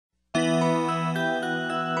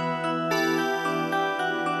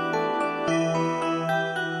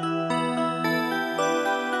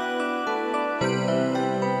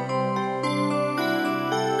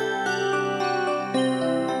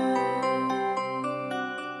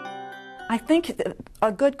I think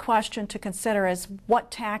a good question to consider is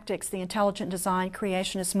what tactics the intelligent design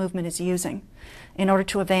creationist movement is using in order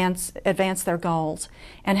to advance their goals,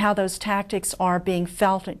 and how those tactics are being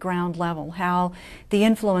felt at ground level, how the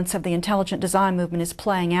influence of the intelligent design movement is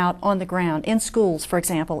playing out on the ground, in schools, for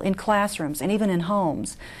example, in classrooms, and even in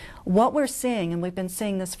homes. What we're seeing, and we've been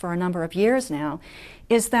seeing this for a number of years now,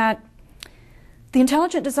 is that the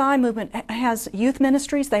intelligent design movement has youth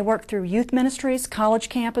ministries. They work through youth ministries, college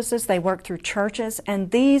campuses, they work through churches,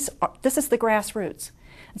 and this is the grassroots.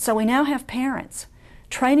 And so we now have parents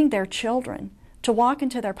training their children to walk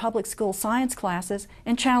into their public school science classes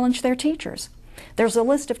and challenge their teachers. There's a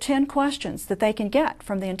list of 10 questions that they can get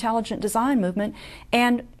from the intelligent design movement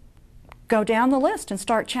and go down the list and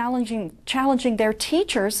start challenging their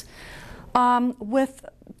teachers with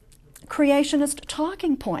creationist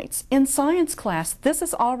talking points in science class. This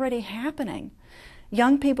is already happening.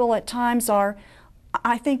 Young people at times are,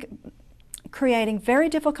 I think, creating very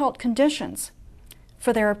difficult conditions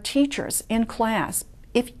for their teachers in class.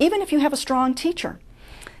 Even if you have a strong teacher,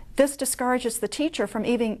 this discourages the teacher from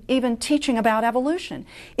even teaching about evolution.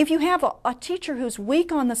 If you have a teacher who's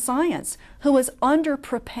weak on the science, who is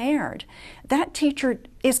underprepared, that teacher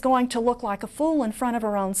is going to look like a fool in front of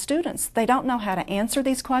her own students. They don't know how to answer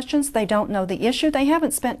these questions. They don't know the issue. They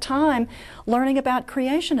haven't spent time learning about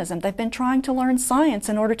creationism. They've been trying to learn science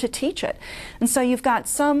in order to teach it. And so you've got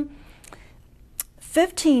some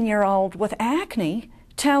 15-year-old with acne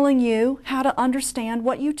telling you how to understand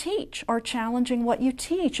what you teach, or challenging what you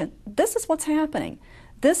teach. And this is what's happening.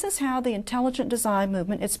 This is how the intelligent design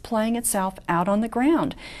movement is playing itself out on the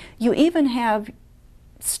ground. You even have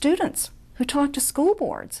students who talk to school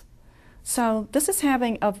boards. So this is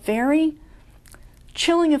having a very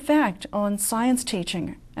chilling effect on science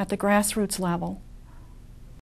teaching at the grassroots level.